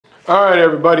All right,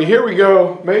 everybody, here we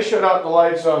go. May shut out the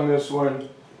lights on this one.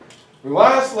 We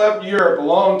last left Europe a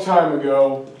long time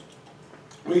ago.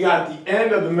 We got the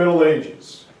end of the Middle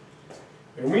Ages.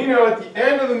 And we know at the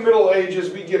end of the Middle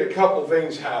Ages, we get a couple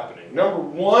things happening. Number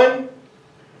one,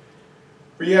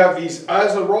 we have these,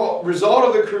 as a result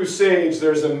of the Crusades,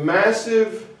 there's a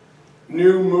massive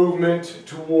new movement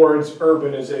towards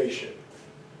urbanization.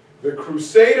 The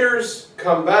Crusaders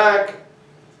come back.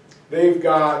 They've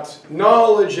got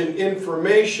knowledge and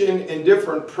information and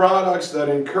different products that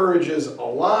encourages a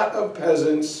lot of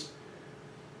peasants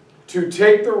to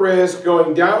take the risk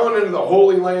going down into the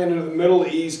Holy Land, into the Middle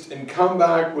East, and come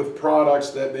back with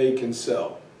products that they can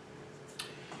sell.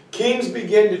 Kings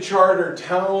begin to charter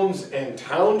towns and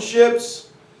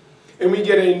townships, and we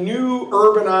get a new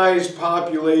urbanized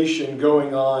population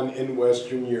going on in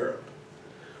Western Europe.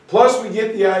 Plus, we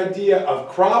get the idea of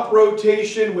crop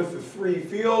rotation with the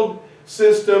three-field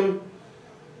system,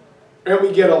 and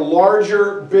we get a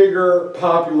larger, bigger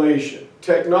population.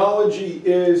 Technology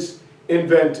is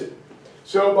invented.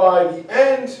 So by the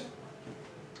end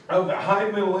of the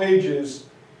High Middle Ages,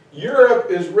 Europe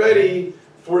is ready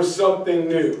for something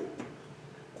new.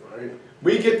 Right?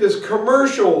 We get this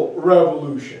commercial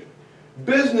revolution.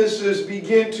 Businesses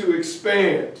begin to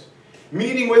expand.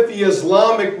 Meeting with the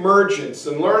Islamic merchants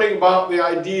and learning about the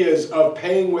ideas of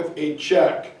paying with a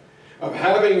check, of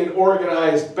having an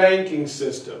organized banking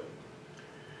system.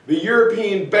 The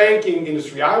European banking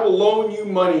industry, I will loan you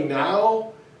money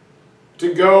now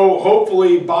to go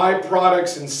hopefully buy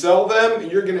products and sell them,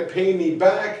 and you're going to pay me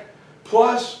back,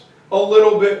 plus a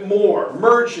little bit more.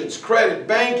 Merchants, credit,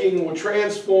 banking will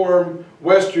transform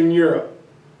Western Europe.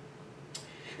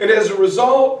 And as a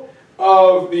result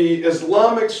of the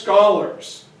Islamic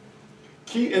scholars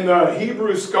and the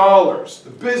Hebrew scholars, the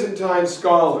Byzantine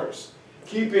scholars,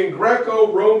 keeping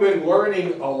Greco-Roman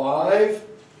learning alive,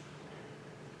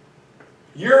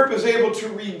 Europe is able to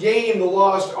regain the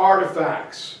lost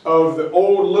artifacts of the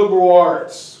old liberal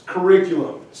arts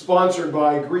curriculum sponsored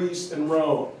by Greece and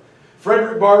Rome.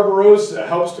 Frederick Barbarossa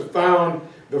helps to found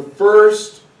the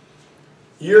first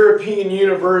European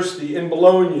University in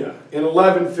Bologna in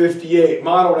 1158,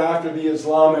 modeled after the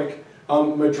Islamic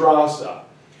madrasa.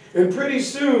 And pretty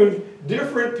soon,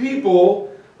 different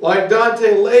people like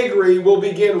Dante Alighieri will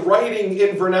begin writing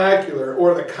in vernacular,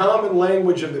 or the common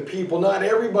language of the people. Not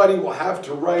everybody will have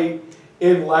to write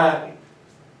in Latin.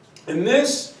 And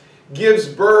this gives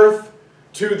birth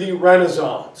to the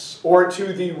Renaissance, or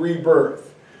to the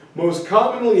rebirth. Most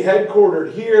commonly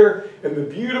headquartered here in the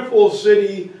beautiful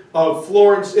city of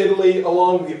Florence, Italy,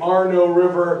 along the Arno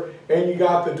River, and you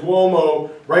got the Duomo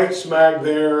right smack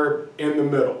there in the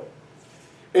middle.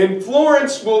 And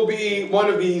Florence will be one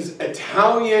of these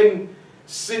Italian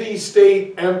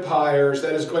city-state empires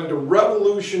that is going to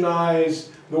revolutionize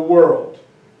the world.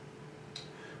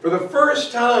 For the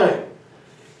first time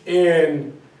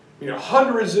in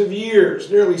hundreds of years,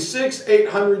 nearly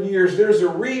 600-800 years, there's a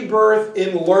rebirth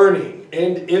in learning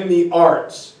and in the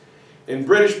arts. And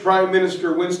British Prime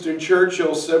Minister Winston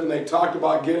Churchill said when they talked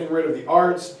about getting rid of the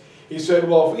arts, he said,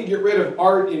 well, if we get rid of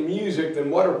art and music, then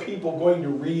what are people going to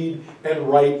read and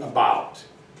write about?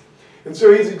 And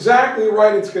so he's exactly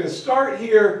right. It's going to start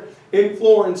here in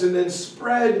Florence and then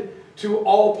spread to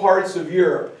all parts of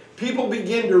Europe. People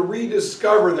begin to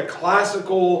rediscover the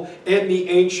classical and the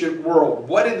ancient world.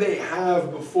 What did they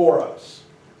have before us?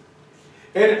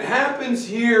 And it happens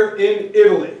here in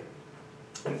Italy.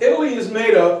 And Italy is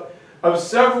made up of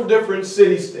several different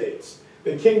city-states.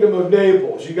 The Kingdom of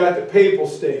Naples, you got the Papal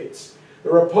States, the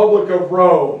Republic of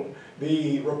Rome,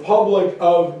 the Republic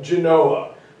of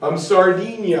Genoa,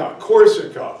 Sardinia,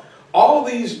 Corsica, all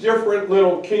these different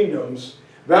little kingdoms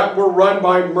that were run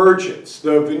by merchants,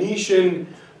 the Venetian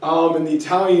and the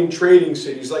Italian trading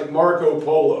cities like Marco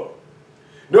Polo.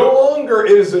 No longer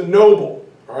is a noble,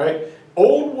 all right?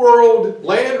 Old world,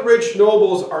 land-rich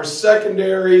nobles are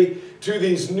secondary to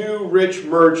these new rich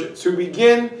merchants who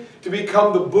begin to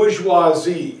become the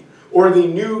bourgeoisie or the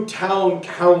new town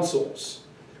councils.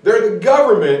 They're the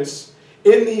governments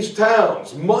in these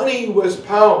towns. Money was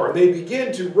power. They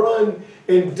begin to run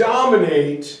and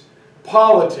dominate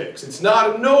politics. It's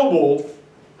not a noble,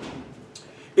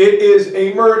 it is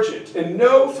a merchant. And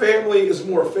no family is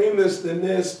more famous than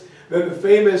this, than the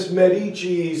famous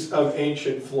Medicis of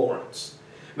ancient Florence.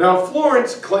 Now,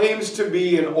 Florence claims to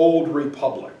be an old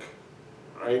republic,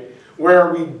 right,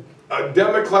 where we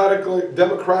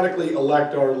democratically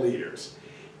elect our leaders.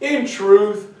 In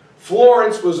truth,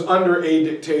 Florence was under a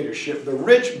dictatorship. The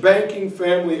rich banking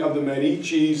family of the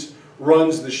Medicis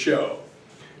runs the show.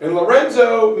 And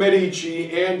Lorenzo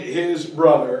Medici and his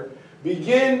brother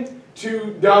begin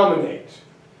to dominate.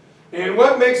 And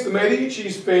what makes the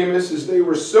Medicis famous is they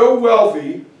were so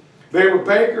wealthy, they were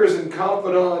bankers and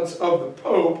confidants of the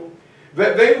Pope,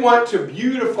 that they want to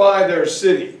beautify their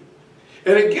city.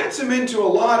 And it gets them into a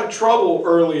lot of trouble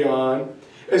early on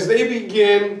as they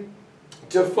begin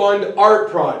to fund art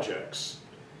projects.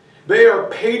 They are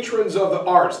patrons of the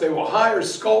arts. They will hire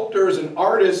sculptors and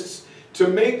artists to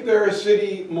make their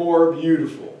city more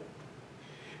beautiful.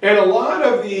 And a lot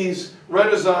of these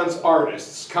Renaissance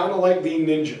artists, kind of like the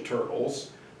Ninja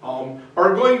Turtles,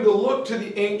 are going to look to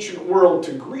the ancient world,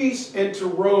 to Greece and to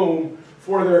Rome,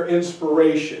 for their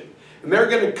inspiration. And they're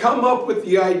going to come up with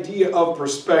the idea of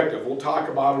perspective. We'll talk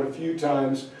about it a few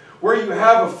times, where you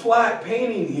have a flat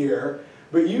painting here,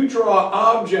 but you draw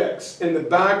objects in the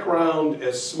background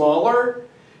as smaller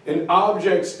and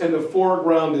objects in the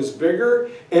foreground as bigger,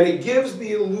 and it gives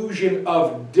the illusion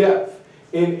of depth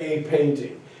in a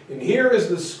painting. And here is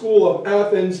the school of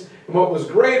Athens, and what was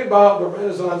great about the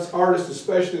Renaissance artists,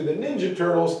 especially the Ninja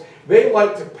Turtles, they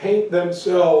like to paint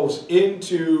themselves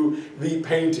into the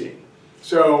painting.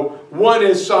 So one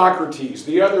is Socrates,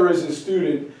 the other is a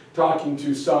student talking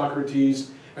to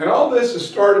Socrates, and all this is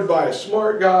started by a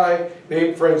smart guy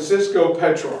named Francisco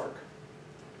Petrarch.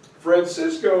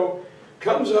 Francisco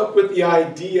comes up with the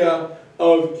idea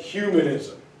of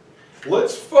humanism.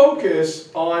 Let's focus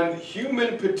on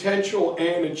human potential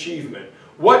and achievement.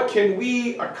 What can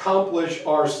we accomplish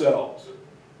ourselves?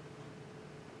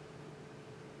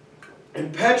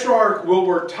 And Petrarch will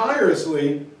work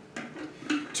tirelessly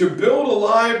to build a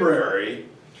library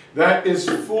that is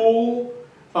full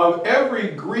of every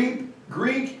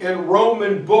Greek and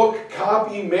Roman book,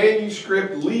 copy,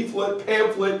 manuscript, leaflet,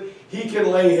 pamphlet he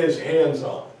can lay his hands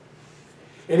on.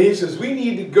 And he says, we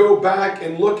need to go back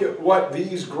and look at what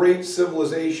these great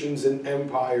civilizations and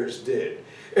empires did.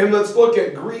 And let's look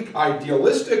at Greek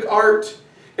idealistic art,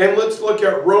 and let's look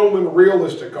at Roman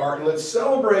realistic art, and let's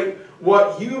celebrate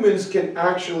what humans can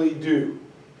actually do.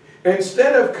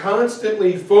 Instead of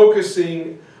constantly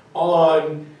focusing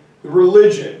on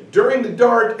religion, during the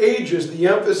Dark Ages, the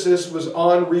emphasis was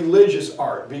on religious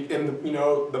art, and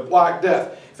the Black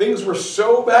Death. Things were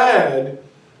so bad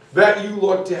that you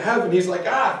look to heaven. He's like,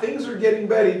 things are getting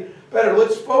better.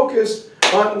 Let's focus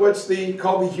on what's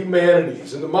called the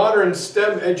humanities. In the modern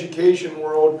STEM education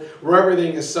world, where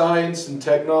everything is science and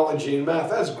technology and math,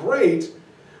 that's great.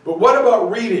 But what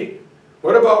about reading?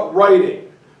 What about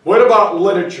writing? What about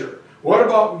literature? What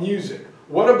about music?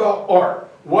 What about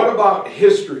art? What about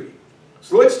history?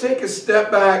 So let's take a step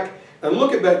back and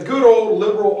look at that good old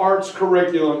liberal arts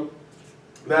curriculum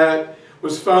that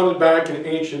was founded back in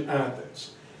ancient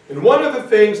Athens. And one of the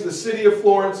things the city of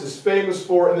Florence is famous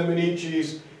for in the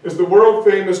Medicis is the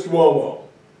world-famous Duomo.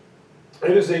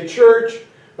 It is a church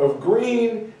of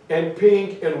green and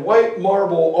pink and white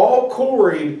marble, all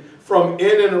quarried from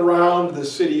in and around the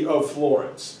city of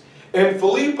Florence. And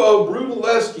Filippo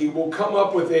Brunelleschi will come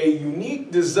up with a unique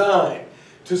design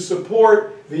to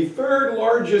support the third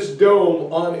largest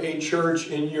dome on a church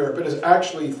in Europe. It is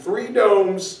actually 3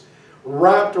 domes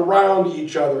wrapped around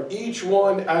each other, each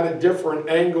one at a different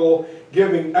angle,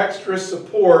 giving extra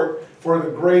support for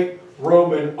the great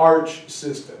Roman arch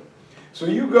system. So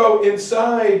you go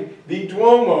inside the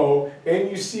Duomo and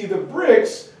you see the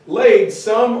bricks laid.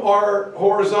 Some are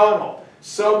horizontal,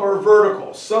 some are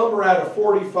vertical, some are at a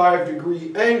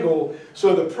 45-degree angle,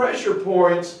 so the pressure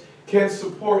points can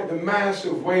support the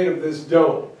massive weight of this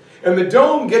dome. And the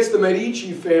dome gets the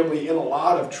Medici family in a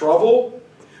lot of trouble,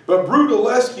 but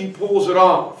Brunelleschi pulls it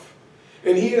off.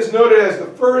 And he is noted as the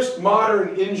first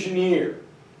modern engineer.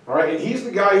 All right? And he's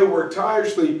the guy who worked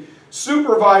tirelessly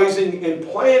supervising and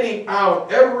planning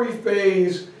out every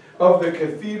phase of the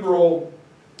Cathedral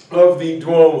of the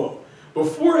Duomo.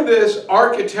 Before this,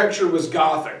 architecture was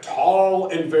Gothic, tall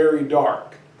and very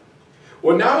dark.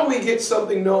 Well, now we get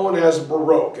something known as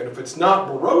Baroque. And if it's not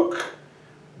Baroque,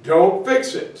 don't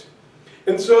fix it.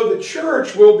 And so the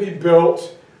church will be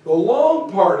built, the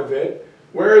long part of it,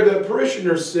 where the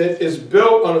parishioners sit, is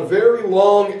built on a very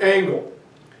long angle.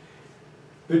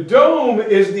 The dome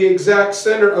is the exact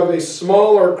center of a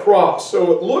smaller cross.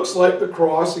 So it looks like the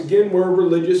cross. Again, we're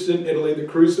religious in Italy, the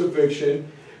crucifixion.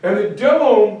 And the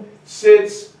dome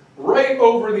sits right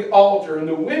over the altar. And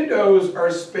the windows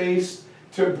are spaced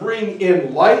to bring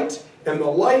in light. And the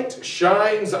light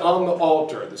shines on the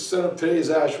altar. The center, today is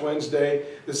Ash Wednesday,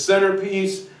 the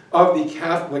centerpiece of the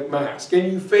Catholic Mass.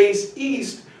 And you face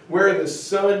east where the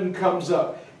sun comes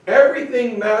up.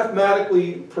 Everything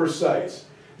mathematically precise.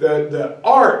 The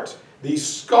art, the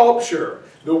sculpture,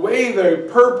 the way the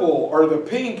purple or the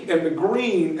pink and the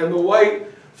green and the white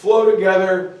flow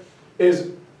together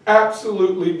is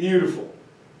absolutely beautiful.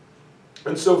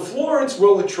 And so Florence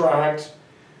will attract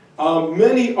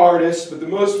many artists, but the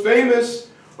most famous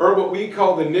are what we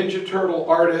call the Ninja Turtle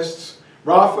artists: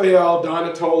 Raphael,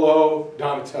 Donatello,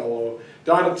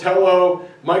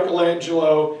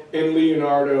 Michelangelo, and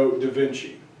Leonardo da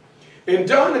Vinci. And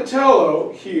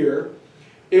Donatello here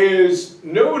is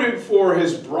noted for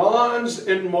his bronze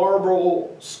and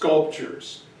marble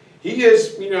sculptures. He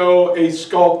is, you know, a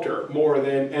sculptor more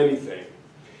than anything.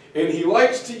 And he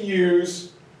likes to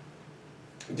use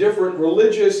different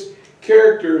religious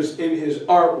characters in his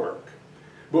artwork.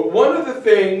 But one of the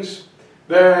things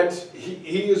that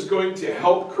he is going to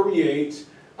help create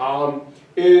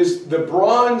is the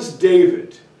Bronze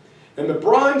David. And the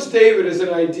Bronze David is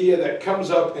an idea that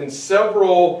comes up in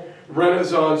several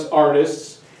Renaissance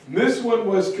artists. This one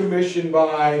was commissioned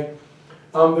by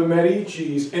the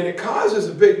Medicis, and it causes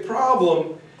a big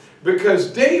problem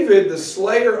because David, the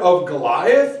slayer of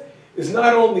Goliath, is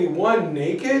not only one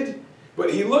naked,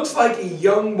 but he looks like a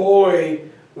young boy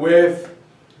with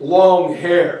long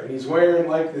hair, and he's wearing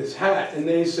like this hat. And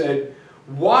they said,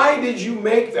 "Why did you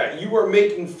make that? You are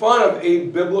making fun of a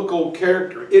biblical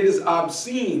character. It is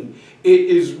obscene. It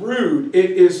is rude.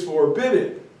 It is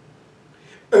forbidden."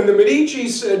 And the Medici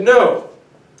said, "No,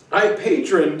 I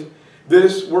patroned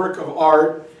this work of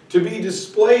art to be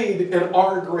displayed in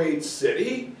our great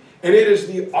city, and it is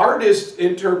the artist's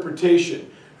interpretation.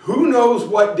 Who knows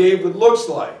what David looks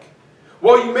like?"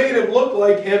 "Well, you made him look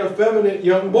like an effeminate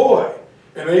young boy."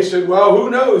 And they said, "Well, who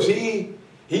knows? He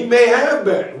may have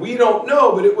been. We don't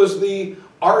know, but it was the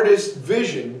artist's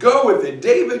vision. Go with it.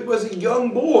 David was a young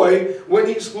boy when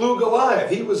he slew Goliath.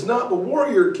 He was not the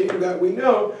warrior king that we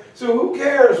know, so who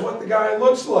cares what the guy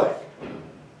looks like?"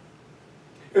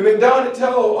 And then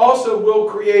Donatello also will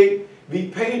create the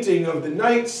painting of the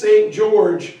knight St.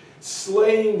 George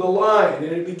slaying the lion.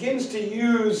 And it begins to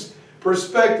use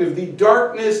perspective, the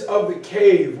darkness of the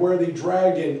cave where the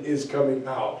dragon is coming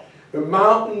out, the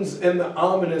mountains and the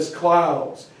ominous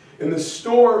clouds, and the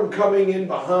storm coming in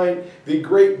behind the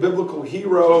great biblical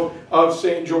hero of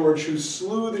St. George who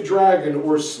slew the dragon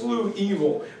or slew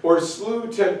evil or slew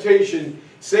temptation,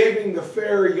 saving the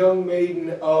fair young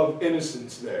maiden of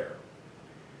innocence there.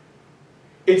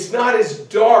 It's not as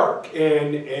dark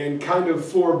and kind of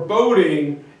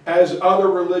foreboding as other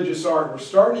religious art. We're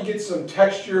starting to get some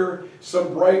texture,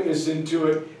 some brightness into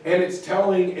it, and it's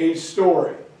telling a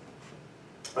story.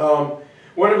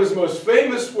 One of his most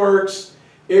famous works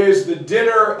is the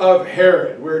Dinner of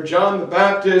Herod, where John the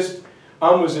Baptist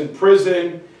was in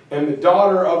prison, and the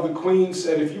daughter of the queen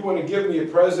said, "If you want to give me a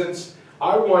present,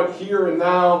 I want here and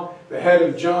now the head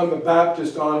of John the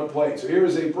Baptist on a plate." So here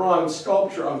is a bronze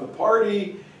sculpture of the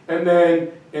party, and then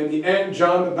in the end,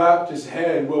 John the Baptist's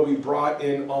head will be brought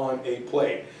in on a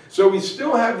plate. So we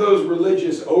still have those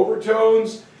religious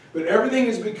overtones, but everything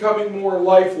is becoming more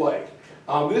lifelike.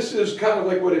 This is kind of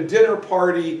like what a dinner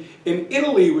party in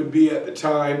Italy would be at the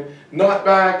time, not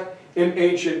back in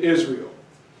ancient Israel.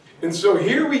 And so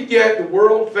here we get the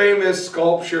world-famous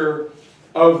sculpture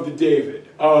of the David,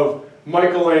 of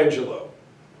Michelangelo.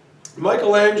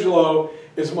 Michelangelo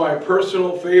is my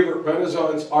personal favorite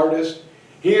Renaissance artist.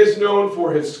 He is known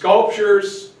for his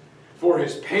sculptures, for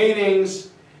his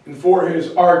paintings, and for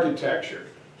his architecture.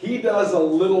 He does a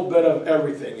little bit of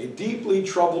everything. A deeply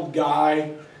troubled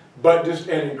guy, but just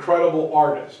an incredible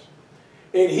artist.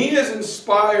 And he is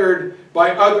inspired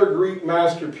by other Greek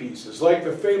masterpieces, like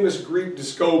the famous Greek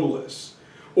Discobolus,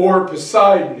 or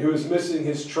Poseidon, who is missing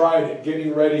his trident,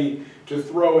 getting ready to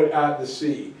throw it at the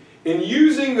sea. In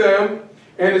using them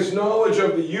and his knowledge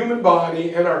of the human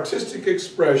body and artistic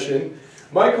expression,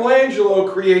 Michelangelo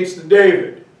creates the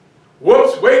David.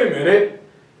 Whoops, wait a minute.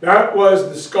 That was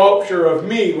the sculpture of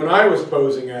me when I was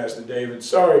posing as the David.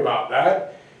 Sorry about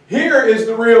that. Here is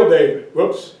the real David.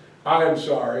 Whoops, I am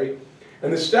sorry.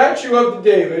 And the statue of the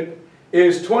David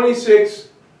is 26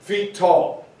 feet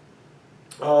tall.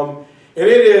 And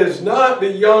it is not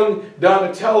the young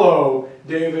Donatello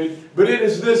David, but it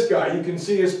is this guy. You can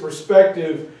see his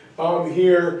perspective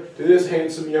here to this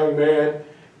handsome young man.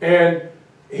 And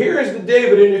here is the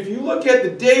David, and if you look at the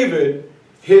David,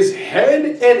 his head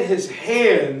and his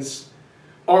hands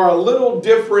are a little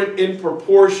different in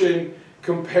proportion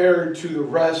compared to the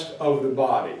rest of the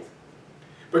body.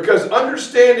 Because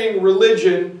understanding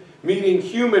religion, meaning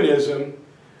humanism,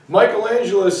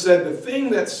 Michelangelo said the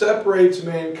thing that separates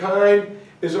mankind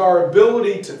is our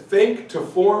ability to think, to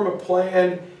form a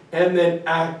plan, and then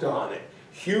act on it.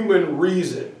 Human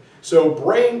reason. So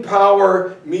brain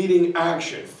power meeting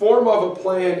action. Form of a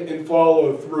plan and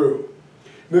follow through.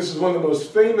 This is one of the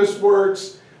most famous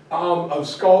works of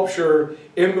sculpture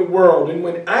in the world. And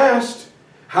when asked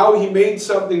how he made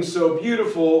something so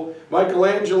beautiful,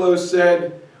 Michelangelo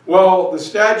said, well, the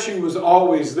statue was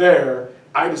always there.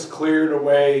 I just cleared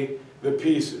away the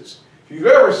pieces. If you've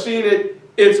ever seen it,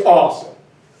 it's awesome.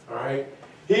 All right?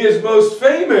 He is most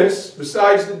famous,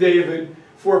 besides the David,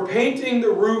 for painting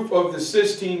the roof of the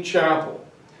Sistine Chapel,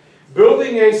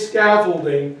 building a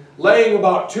scaffolding, laying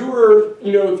about 2 or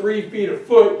 3 feet a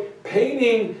foot,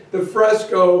 painting the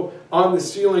fresco on the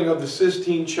ceiling of the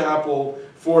Sistine Chapel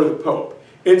for the Pope.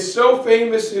 It's so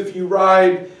famous if you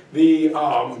ride the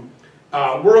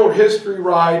World History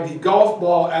Ride, the golf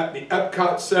ball at the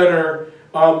Epcot Center,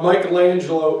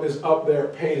 Michelangelo is up there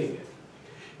painting it.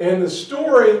 And the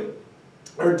story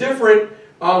are different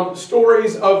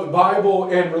stories of the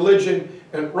Bible and religion,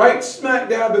 and right smack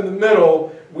dab in the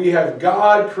middle, we have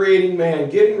God creating man,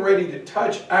 getting ready to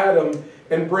touch Adam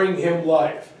and bring him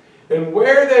life. And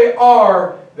where they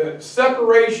are, the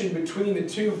separation between the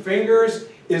 2 fingers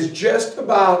is just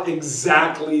about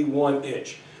exactly 1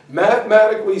 inch.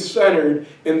 Mathematically centered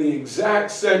in the exact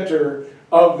center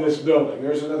of this building.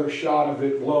 There's another shot of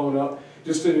it blown up.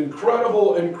 Just an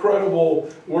incredible, incredible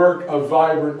work of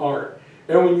vibrant art.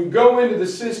 And when you go into the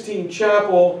Sistine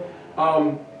Chapel,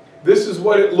 this is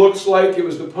what it looks like. It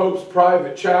was the Pope's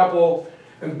private chapel.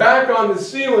 And back on the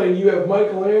ceiling, you have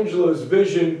Michelangelo's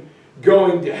vision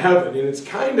going to heaven. And it's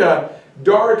kind of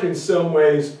dark in some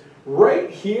ways. Right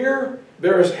here,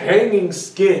 there's hanging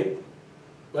skin,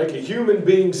 like a human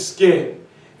being's skin.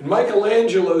 And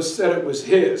Michelangelo said it was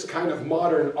his, kind of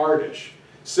modern artish,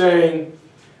 saying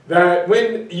that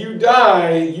when you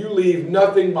die, you leave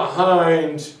nothing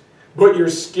behind but your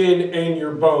skin and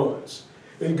your bones.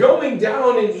 And going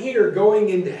down in here, going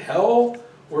into hell,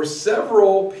 were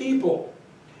several people.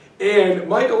 And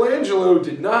Michelangelo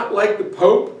did not like the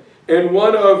Pope and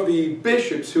one of the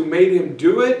bishops who made him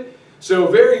do it. So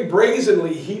very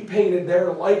brazenly, he painted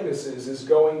their likenesses as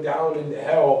going down into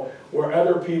hell where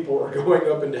other people are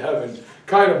going up into heaven.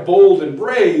 Kind of bold and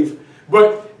brave.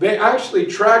 But they actually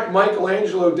tracked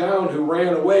Michelangelo down, who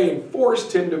ran away, and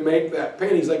forced him to make that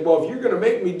painting. He's like, well, if you're going to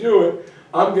make me do it,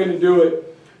 I'm going to do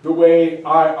it the way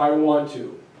I want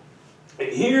to. And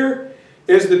here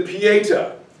is the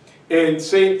Pietà in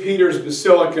St. Peter's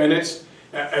Basilica, and it's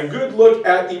a good look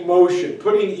at emotion,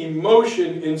 putting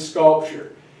emotion in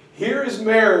sculpture. Here is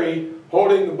Mary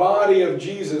holding the body of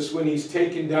Jesus when he's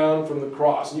taken down from the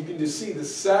cross. And you can just see the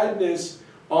sadness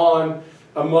on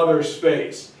a mother's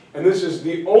face. And this is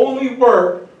the only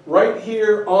work right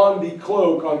here on the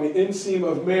cloak, on the inseam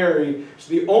of Mary. It's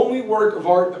the only work of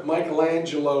art that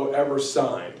Michelangelo ever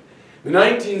signed. In the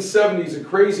 1970s, a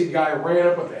crazy guy ran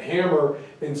up with a hammer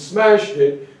and smashed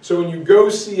it. So when you go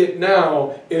see it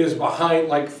now, it is behind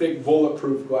like thick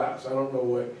bulletproof glass. I don't know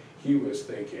what he was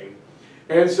thinking.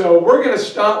 And so we're going to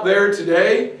stop there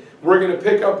today. We're going to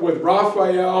pick up with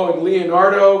Raphael and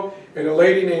Leonardo and a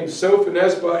lady named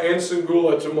Sofonesba and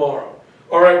Singula tomorrow.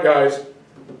 All right, guys.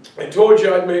 I told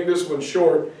you I'd make this one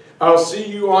short. I'll see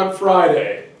you on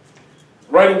Friday.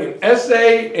 Writing an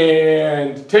essay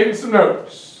and taking some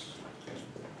notes.